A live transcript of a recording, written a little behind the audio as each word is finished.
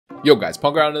Yo guys,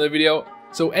 Punkrat on another video.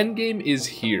 So endgame is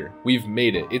here. We've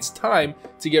made it. It's time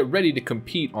to get ready to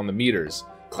compete on the meters.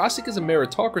 Classic is a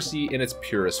meritocracy in its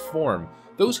purest form.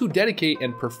 Those who dedicate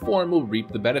and perform will reap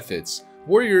the benefits.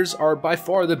 Warriors are by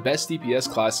far the best DPS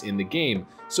class in the game,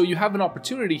 so you have an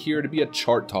opportunity here to be a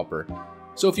chart topper.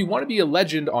 So if you want to be a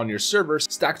legend on your server,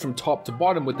 stacked from top to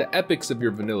bottom with the epics of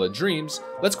your vanilla dreams,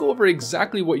 let's go over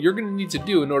exactly what you're going to need to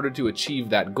do in order to achieve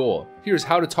that goal. Here's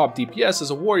how to top DPS as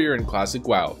a warrior in classic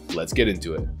WoW. Let's get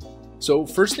into it. So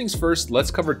first things first,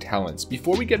 let's cover talents.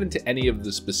 Before we get into any of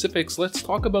the specifics, let's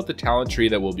talk about the talent tree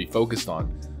that we'll be focused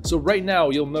on. So right now,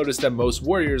 you'll notice that most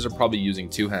warriors are probably using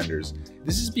two-handers.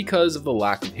 This is because of the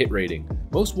lack of hit rating.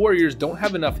 Most warriors don't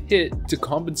have enough hit to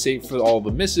compensate for all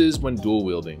the misses when dual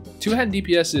wielding. Two-hand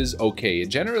DPS is okay. It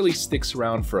generally sticks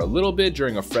around for a little bit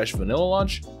during a fresh vanilla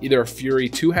launch, either a Fury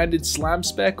two-handed slam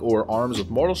spec or arms with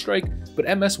Mortal Strike,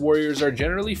 but MS warriors are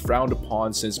generally frowned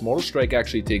upon since Mortal Strike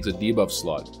actually takes a debuff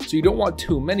slot, so you don't want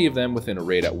too many of them within a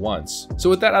raid at once. So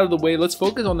with that out of the way, let's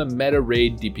focus on the meta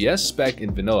raid DPS spec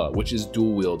in vanilla, which is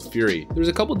dual wield Fury. There's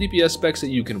a couple DPS specs that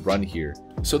you can run here.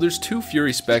 So there's two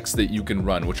Fury specs that you can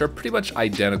run, which are pretty much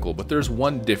identical, but there's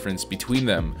one difference between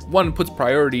them. One puts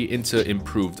priority into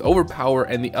improved overpower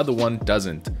and the other one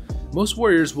doesn't. Most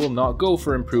warriors will not go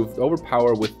for improved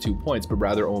overpower with 2 points, but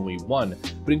rather only 1.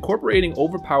 But incorporating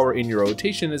overpower in your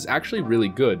rotation is actually really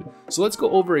good. So let's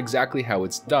go over exactly how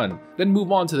it's done, then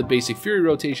move on to the basic Fury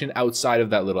rotation outside of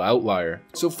that little outlier.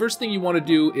 So first thing you want to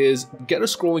do is get a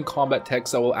scrolling combat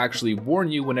text that will actually warn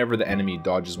you whenever the enemy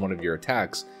dodges one of your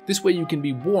attacks. This way you can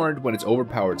be warned when it's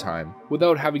overpower time,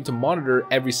 without having to monitor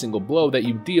every single blow that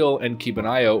you deal and keep an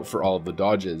eye out for all of the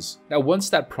dodges. Now once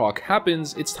that proc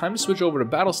happens, it's time to switch over to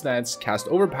battle stance, cast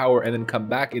overpower, and then come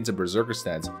back into berserker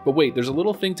stance. But wait, there's a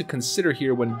little thing to consider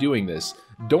here when doing this.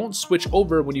 Don't switch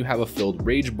over when you have a filled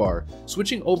rage bar.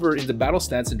 Switching over into battle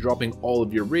stance and dropping all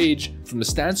of your rage from the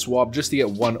stance swap just to get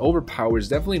one overpower is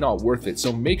definitely not worth it,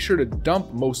 so make sure to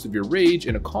dump most of your rage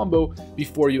in a combo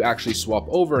before you actually swap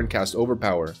over and cast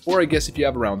overpower. Or I guess if you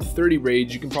have around 30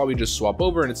 rage, you can probably just swap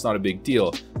over and it's not a big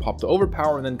deal. Pop the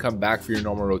overpower and then come back for your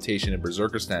normal rotation in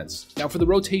berserker stance. Now for the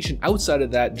rotation outside of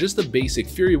that, just the basic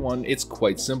Fury one, it's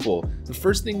quite simple. The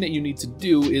first thing that you need to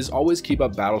do is always keep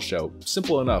up Battle Shout.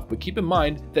 Simple enough, but keep in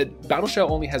mind that Battle Shout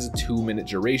only has a 2-minute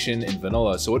duration in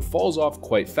vanilla, so it falls off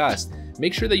quite fast.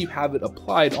 Make sure that you have it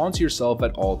applied onto yourself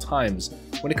at all times.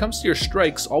 When it comes to your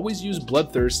strikes, always use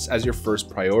Bloodthirsts as your first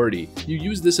priority. You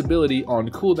use this ability on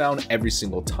cooldown every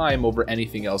single time over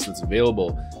anything else that's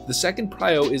available. The second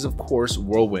prio is of course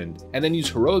Whirlwind, and then use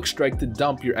Heroic Strike to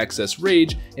dump your excess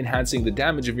rage, enhancing the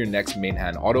damage of your next main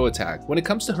hand auto attack. When it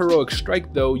comes to Heroic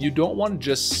Strike though, you don't want to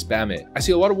just spam it. I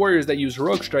see a lot of warriors that use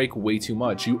Heroic Strike way too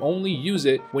much. You only use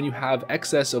it when you have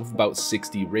excess of about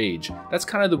 60 rage. That's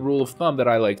kind of the rule of thumb that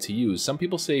I like to use. Some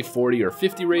people say 40 or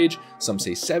 50 rage, some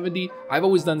say 70. I've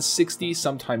always done 60,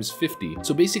 sometimes 50.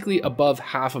 So basically above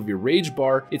half of your rage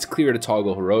bar, it's clear to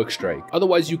toggle Heroic Strike.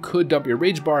 Otherwise you could dump your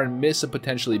rage bar and miss a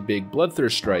potentially big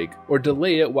Bloodthirst strike, or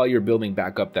delay it while you're building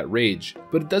back up that rage.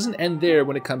 But it doesn't end there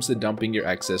when it comes to dumping your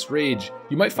excess rage.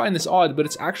 You might find this odd, but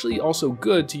it's actually also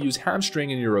good to use Hamstring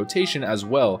in your rotation as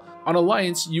well. On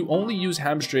Alliance, you only use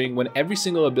Hamstring when every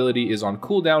single ability is on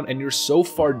cooldown and you're so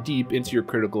far deep into your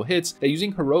critical hits that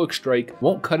using Heroic Strike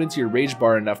won't cut into your rage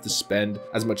bar enough to spend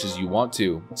as much as you want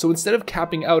to. So instead of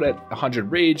capping out at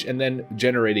 100 rage and then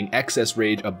generating excess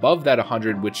rage above that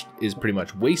 100, which is pretty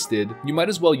much wasted, you might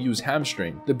as well use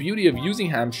Hamstring. The beauty of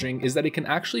using Hamstring is that it can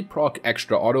actually proc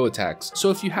extra auto attacks. So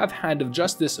if you have Hand of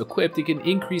Justice equipped, it can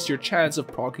increase your chance of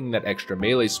proccing that extra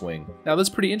melee swing. Now that's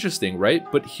pretty interesting, right?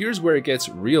 But here's where it gets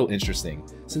real interesting.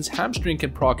 Since Hamstring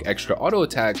can proc extra auto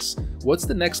attacks, what's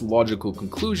the next logical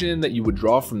conclusion that you would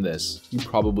draw from this? You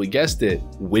probably guessed it,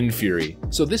 Wind Fury.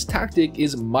 So this tactic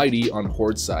is mighty on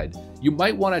Horde side. You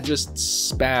might want to just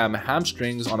spam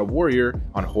Hamstrings on a warrior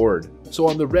on Horde. So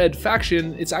on the red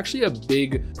faction, it's actually a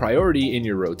big priority in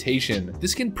your rotation.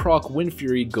 This can proc Wind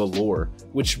Fury galore,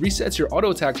 which resets your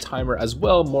auto attack timer as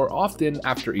well more often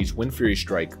after each Wind Fury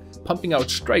strike, pumping out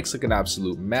strikes like an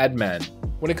absolute madman.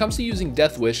 When it comes to using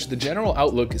Death Wish, the general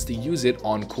outlook is to use it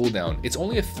on cooldown. It's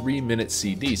only a 3-minute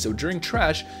CD, so during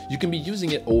trash, you can be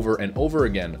using it over and over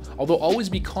again, although always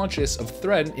be conscious of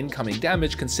threat and incoming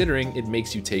damage considering it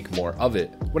makes you take more of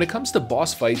it. When it comes to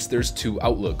boss fights, there's two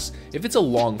outlooks. If it's a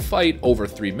long fight, over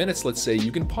 3 minutes let's say,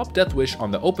 you can pop Death Wish on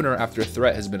the opener after a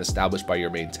threat has been established by your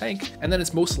main tank, and then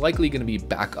it's most likely going to be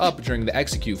back up during the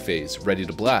execute phase, ready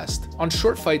to blast. On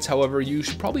short fights however, you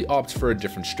should probably opt for a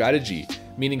different strategy,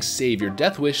 meaning save your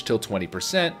Death Wish till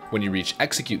 20% when you reach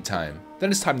execute time. Then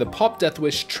it's time to pop Death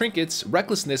Wish, Trinkets,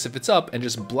 Recklessness if it's up, and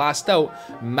just blast out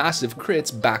massive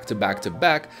crits back to back to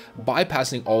back,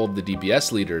 bypassing all of the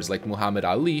DPS leaders like Muhammad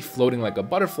Ali floating like a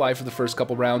butterfly for the first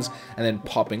couple rounds and then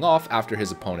popping off after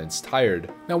his opponent's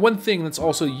tired. Now one thing that's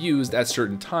also used at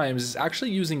certain times is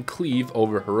actually using Cleave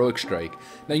over Heroic Strike.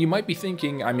 Now you might be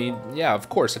thinking, I mean, yeah, of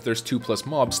course, if there's 2+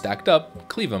 mobs stacked up,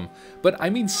 cleave them. But I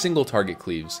mean single target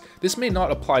cleaves. This may not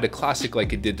apply to Classic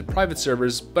like it did to private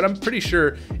servers, but I'm pretty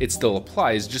sure it still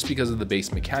applies just because of the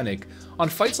base mechanic. On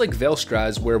fights like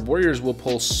Veilstraz, where warriors will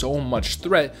pull so much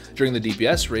threat during the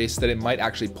DPS race that it might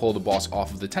actually pull the boss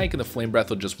off of the tank and the Flame Breath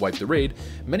will just wipe the raid,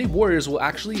 many warriors will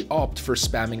actually opt for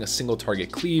spamming a single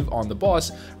target cleave on the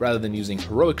boss rather than using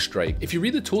Heroic Strike. If you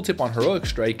read the tooltip on Heroic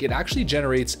Strike, it actually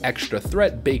generates extra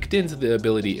threat baked into the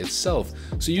ability itself,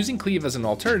 so using Cleave as an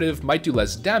alternative might do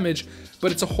less damage,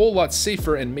 but it's a whole lot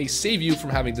safer and may save you from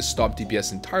having to stop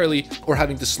DPS entirely or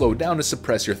having to slow down to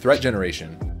suppress your threat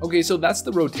generation. Okay, so that's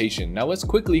the rotation. Now let's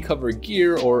quickly cover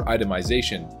gear or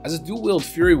itemization. As a dual wield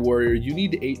Fury Warrior, you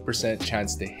need 8%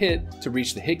 chance to hit to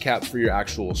reach the hit cap for your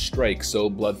actual strike, so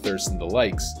Bloodthirst and the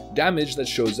likes. Damage that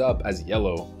shows up as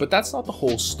yellow. But that's not the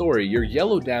whole story. Your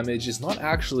yellow damage is not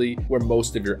actually where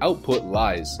most of your output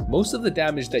lies. Most of the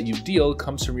damage that you deal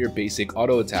comes from your basic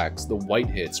auto attacks, the white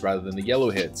hits rather than the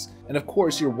yellow hits. And of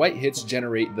course, your white hits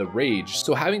generate the rage,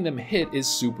 so having them hit is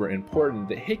super important.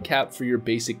 The hit cap for your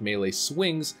basic melee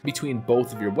swings between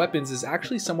both of your weapons is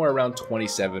actually somewhere around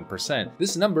 27%.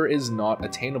 This number is not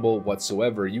attainable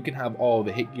whatsoever. You can have all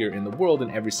the hit gear in the world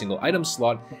in every single item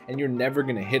slot, and you're never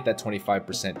going to hit that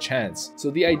 25% chance.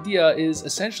 So the idea is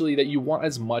essentially that you want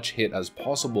as much hit as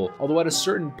possible, although at a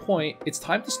certain point, it's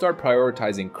time to start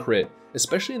prioritizing crit,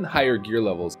 especially in the higher gear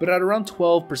levels. But at around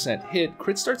 12% hit,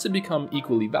 crit starts to become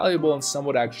equally valuable, and some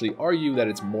would actually argue that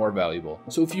it's more valuable.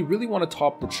 So if you really want to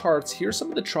top the charts, here's some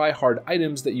of the try-hard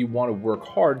items that you want to work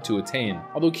hard to attain.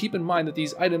 Although keep in mind that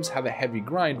these items have a heavy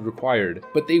grind required,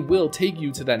 but they will take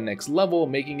you to that next level,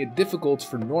 making it difficult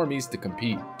for normies to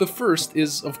compete. The first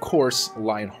is, of course,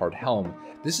 Lionheart Helm.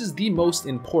 This is the most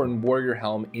important warrior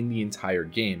helm in the entire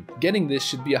game. Getting this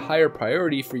should be a higher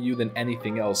priority for you than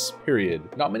anything else, period.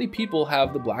 Not many people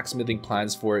have the blacksmithing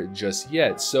plans for it just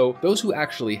yet, so those who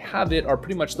actually have it are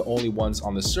pretty much the only ones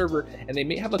on the server, and they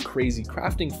may have a crazy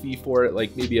crafting fee for it,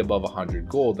 like maybe above 100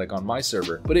 gold like on my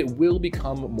server, but it will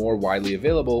become more widely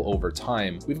available over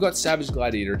time. We've got Savage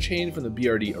Gladiator Chain from the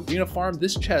BRD Arena Farm.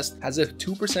 This chest has a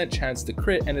 2% chance to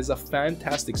crit and is a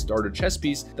fantastic starter chest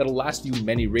piece that'll last you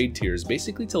many raid tiers,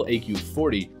 basically till AQ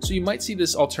 40. So you might see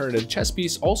this alternative chest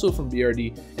piece also from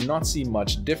BRD and not see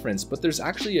much difference, but there's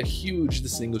actually a huge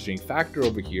distinguishing factor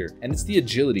over here, and it's the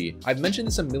agility. I've mentioned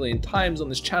this a million times on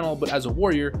this channel, but as a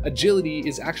warrior, agility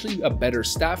is actually a better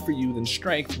stat for you than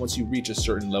strength once you reach a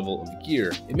certain level of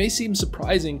gear. It may seem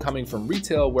surprising coming from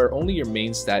retail where only your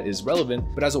main stat is relevant,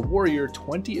 but as a warrior,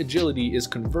 20 agility is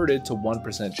converted to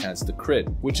 1% chance to crit,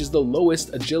 which is the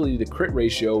lowest agility to crit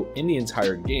ratio in the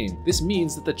entire game. This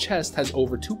means that the chest has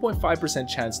over 2.5%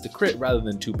 chance to crit rather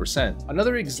than 2%.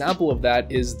 Another example of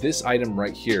that is this item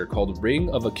right here called Ring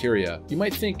of Akiria. You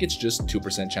might think it's just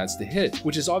 2% chance to hit,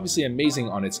 which is obviously amazing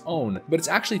on its own, but it's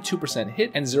actually 2% hit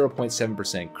and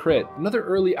 0.7% crit. Another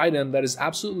early item that is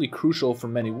absolutely crucial for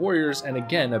many warriors, and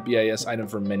again a BIS item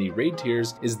for many raid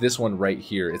tiers, is this one right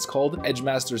here. It's called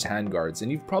Edgemaster's Handguards,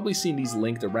 and you've probably seen these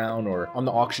linked around or on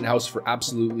the auction house for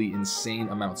absolutely insane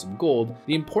amounts of gold.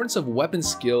 The importance of weapon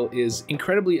skill is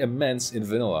incredibly immense in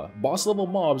vanilla. Boss level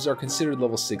mobs are considered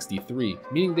level 63,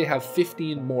 meaning they have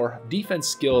 15 more defense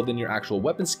skill than your actual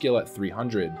weapon skill at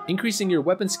 300. Increasing your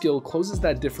weapon skill closes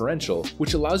that differential,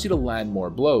 which allows you to land more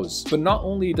blows. But not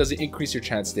only does it increase your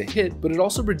chance to hit, but it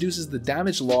also reduces the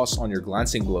damage loss on your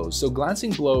glancing blows. So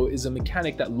glancing blow is a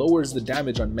mechanic that lowers the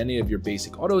damage on many of your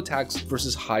basic auto attacks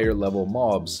versus higher level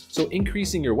mobs. So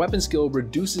increasing your weapon skill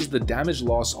reduces the damage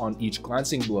loss on each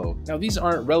glancing blow. Now these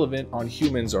aren't relevant on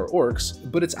humans or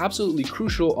orcs, but it's absolutely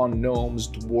crucial on gnomes,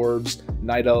 dwarves,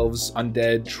 night elves,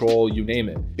 undead, troll, you name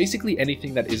it. Basically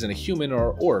anything that isn't a human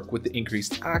or orc with the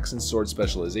increased axe and sword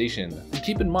specialization. And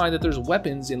keep in mind that there's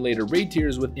weapons in later raid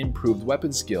tiers with improved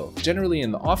weapon skill. Generally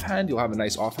in the offhand, you'll have a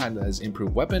nice offhand that has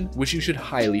improved weapon, which you should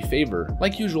highly favor.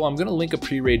 Like usual, I'm gonna link a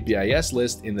pre-raid BIS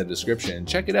list in the description.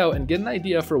 Check it out and get an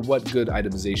idea for what good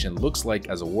itemization looks like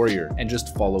as a warrior, and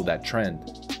just follow that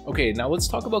trend. Okay, now let's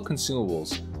talk about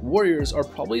consumables. Warriors are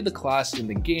probably the class in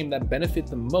the game that benefit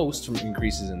the most from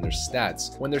increases in their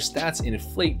stats. When their stats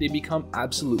inflate, they become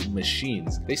absolute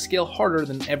machines. They scale harder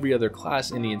than every other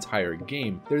class in the entire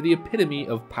game. They're the epitome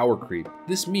of power creep.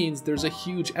 This means there's a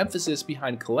huge emphasis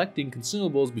behind collecting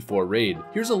consumables before raid.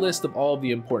 Here's a list of all of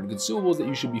the important consumables that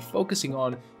you should be focusing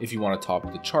on if you want to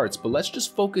top the charts, but let's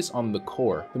just focus on the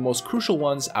core, the most crucial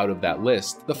ones out of that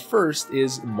list. The first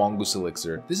is Mongoose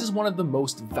Elixir. This is one of the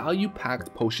most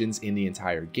value-packed potions in the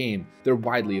entire game. They're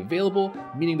widely available,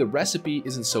 meaning the recipe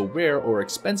isn't so rare or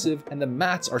expensive, and the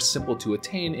mats are simple to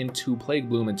attain in 2 Plague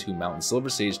Bloom and 2 Mountain Silver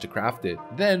Sage to craft it.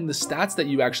 Then the stats that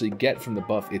you actually get from the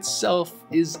buff itself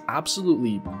is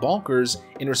absolutely bonkers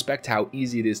in respect to how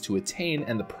easy it is to attain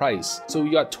and the price. So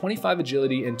you got 25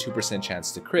 agility and 2%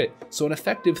 chance to crit, so an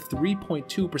effective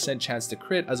 3.2% chance to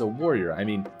crit as a warrior. I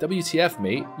mean, WTF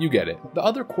mate, you get it. The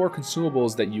other core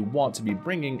consumables that you want to be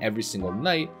bringing every single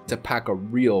night to pack a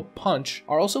real punch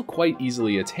are also quite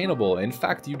easily attainable. In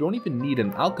fact, you don't even need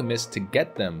an alchemist to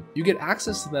get them. You get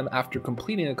access to them after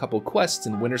completing a couple quests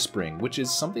in Winterspring, which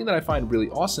is something that I find really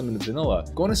awesome in vanilla.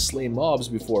 Going to slay mobs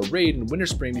before raid in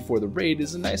Winterspring before the raid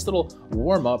is a nice little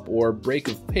warm-up or break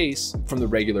of pace from the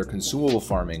regular consumable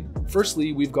farming.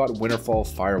 Firstly, we've got Winterfall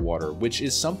Firewater, which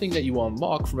is something that you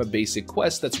unlock from a basic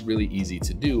quest that's really easy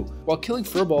to do. While killing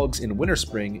furbolgs in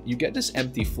Winterspring, you get this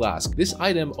empty flask. This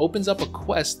item opens up a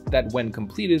quest that, when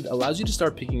completed, allows you to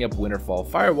start picking up Winterfall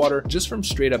Firewater just from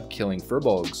straight up killing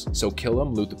furbolgs. So kill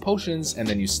them, loot the potions, and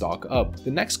then you stock up.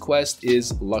 The next quest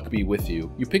is Luck Be With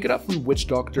You. You pick it up from Witch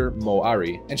Doctor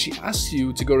Moari, and she asks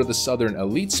you to go to the Southern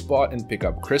Elite spot and pick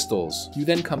up crystals. You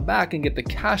then come back and get the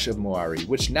cache of Moari,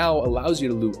 which now allows you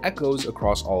to loot echoes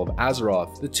across all of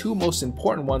Azeroth. The 2 most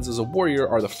important ones as a warrior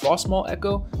are the Frostmaw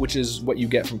Echo, which is what you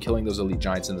get from killing those elite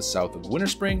giants in the south of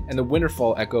Winterspring, and the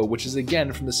Winterfall Echo, which is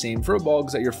again from the same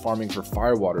furbolgs that you're farming for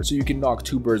Firewater. So you can knock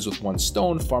 2 birds with 1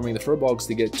 stone, farming the furbolgs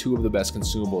to get 2 of the best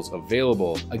consumables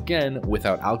available, again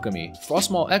without alchemy.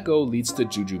 Frostmaw Echo leads to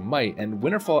Juju Might, and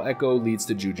Winterfall Echo leads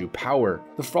to Juju Power.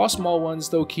 The Frostmaw ones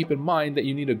though, keep in mind that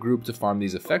you need a group to farm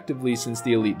these effectively since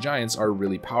the elite giants are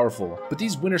really powerful. But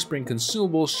these Winterspring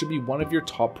consumables should be one of your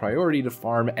top priority to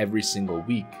farm every single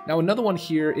week. Now another one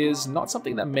here is not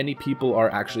something that many people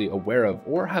are actually aware of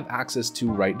or have access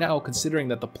to right now, considering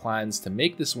that the plans to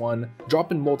make this one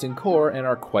drop in Molten Core and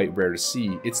are quite rare to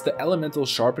see. It's the elemental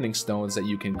sharpening stones that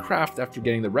you can craft after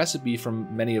getting the recipe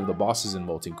from many of the bosses in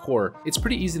Molten Core. It's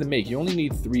pretty easy to make. You only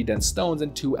need 3 dense stones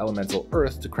and 2 elemental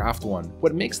earth to craft one.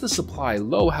 What makes the supply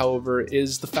low, however,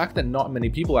 is the fact that not many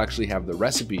people actually have the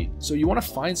recipe. So you want to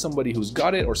find somebody who's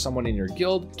got it or someone in your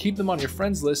guild, keep them on your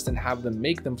friends list and have them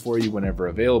make them for you whenever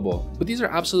available. But these are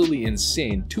absolutely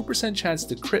insane. 2% chance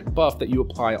to crit buff that you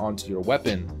apply onto your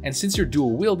weapon. And since you're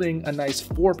dual wielding, a nice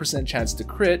 4% chance to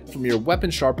crit from your weapon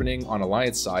sharpening on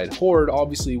Alliance side. Horde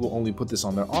obviously will only put this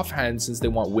on their offhand since they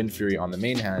want Wind Fury on the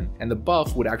main hand, and the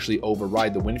buff would actually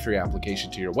override the Wind Fury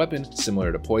application to your weapon,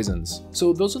 similar to poisons.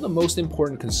 So those are the most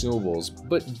important consumables,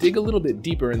 but dig a little bit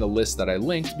deeper in the list that I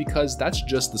linked because that's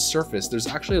just the surface. There's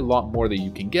actually a lot more that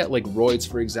you can get, like roids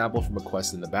for example from a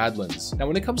quest in the Badlands. Now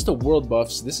when it comes to world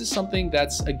buffs, this is something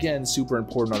that's again super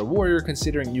important on a warrior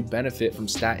considering you benefit from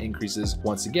stat increases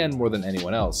once again more than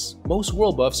anyone else. Most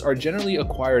world buffs are generally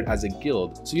acquired as a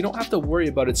guild, so you don't have to worry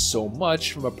about it so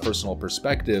much from a personal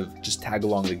perspective. Just tag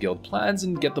along the guild plans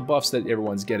and get the buffs that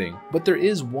everyone's getting. But there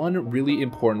is one really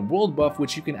important world buff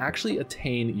which you can actually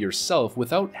attain yourself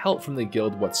without help from the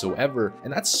guild whatsoever,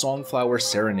 and that's Songflower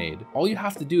Serenade. All you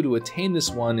have to do to attain this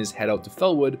one is head out to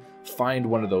Felwood, find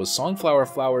one of those Songflower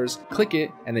flowers, click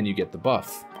it, and then you get the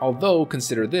buff. Although,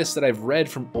 consider this, that I've read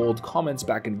from old comments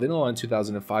back in vanilla in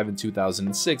 2005 and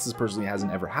 2006, this personally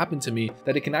hasn't ever happened to me,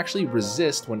 that it can actually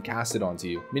resist when casted onto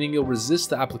you, meaning you'll resist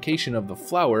the application of the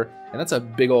flower, and that's a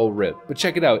big ol' rip. But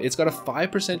check it out, it's got a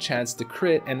 5% chance to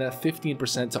crit and a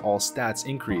 15% to all stats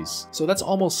increase. So that's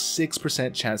almost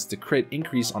 6% chance to crit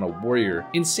increase on a warrior.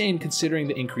 Insane considering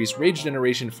the increased rage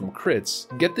generation from crits.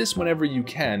 Get this whenever you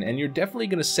can, and you're definitely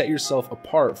going to set yourself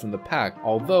apart from the pack,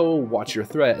 although watch your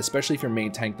threat, especially if your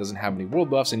main tank doesn't have any world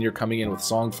buffs and you're coming in with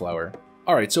Songflower.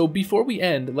 Alright, so before we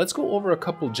end, let's go over a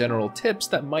couple general tips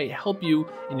that might help you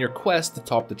in your quest to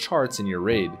top the charts in your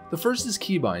raid. The first is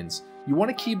keybinds. You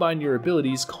want to keybind your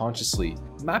abilities consciously.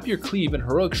 Map your cleave and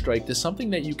heroic strike to something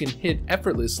that you can hit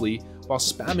effortlessly while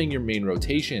spamming your main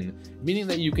rotation, meaning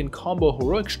that you can combo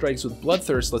heroic strikes with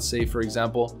bloodthirst, let's say for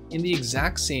example, in the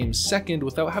exact same second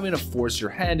without having to force your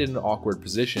hand in an awkward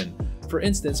position. For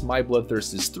instance, my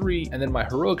Bloodthirst is 3 and then my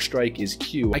Heroic Strike is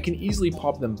Q. I can easily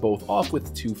pop them both off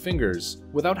with 2 fingers,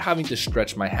 without having to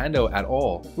stretch my hand out at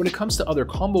all. When it comes to other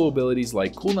combo abilities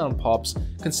like cooldown pops,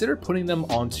 consider putting them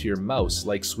onto your mouse,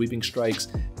 like Sweeping Strikes,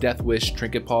 Death Wish,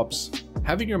 Trinket Pops.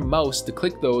 Having your mouse to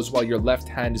click those while your left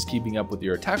hand is keeping up with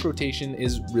your attack rotation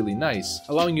is really nice,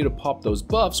 allowing you to pop those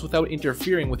buffs without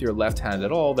interfering with your left hand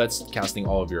at all that's casting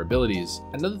all of your abilities.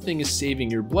 Another thing is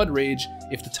saving your Blood Rage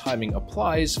if the timing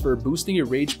applies for boosting your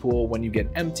rage pool when you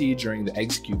get empty during the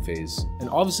execute phase, and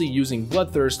obviously using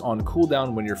Bloodthirst on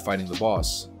cooldown when you're fighting the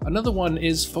boss. Another one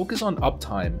is focus on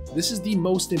uptime. This is the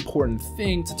most important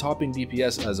thing to topping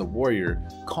DPS as a warrior,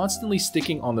 constantly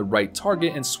sticking on the right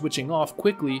target and switching off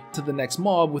quickly to the next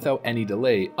mob without any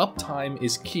delay. Uptime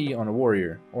is key on a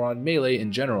warrior, or on melee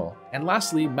in general. And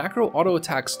lastly, macro auto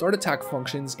attack start attack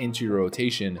functions into your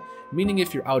rotation, meaning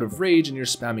if you're out of rage and you're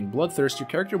spamming Bloodthirst, your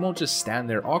character won't just stand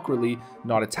there awkwardly,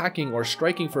 not attacking or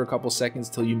striking for a couple seconds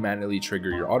till you manually trigger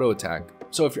your auto attack.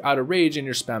 So if you're out of rage and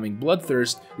you're spamming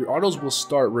Bloodthirst, your autos will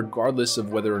start regardless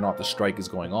of whether or not the strike is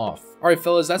going off. Alright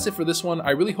fellas, that's it for this one.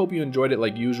 I really hope you enjoyed it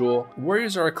like usual.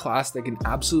 Warriors are a class that can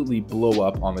absolutely blow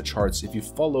up on the charts if you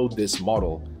follow this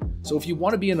model. So if you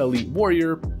want to be an elite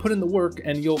warrior, put in the work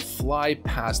and you'll fly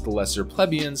past the lesser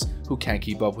plebeians who can't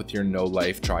keep up with your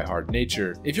no-life try-hard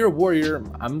nature. If you're a warrior,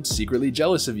 I'm secretly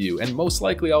jealous of you, and most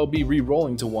likely I'll be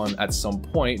re-rolling to one at some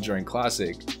point during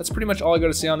Classic. That's pretty much all I got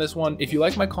to say on this one. If you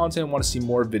like my content and want to see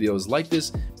more videos like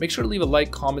this, make sure to leave a like,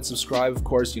 comment, subscribe, of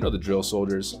course, you know the drill,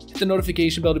 soldiers. Hit the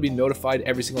notification bell to be notified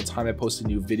every single time I post a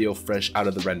new video fresh out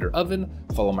of the render oven.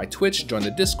 Follow my Twitch, join the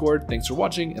Discord. Thanks for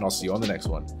watching, and I'll see you on the next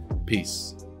one.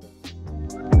 Peace.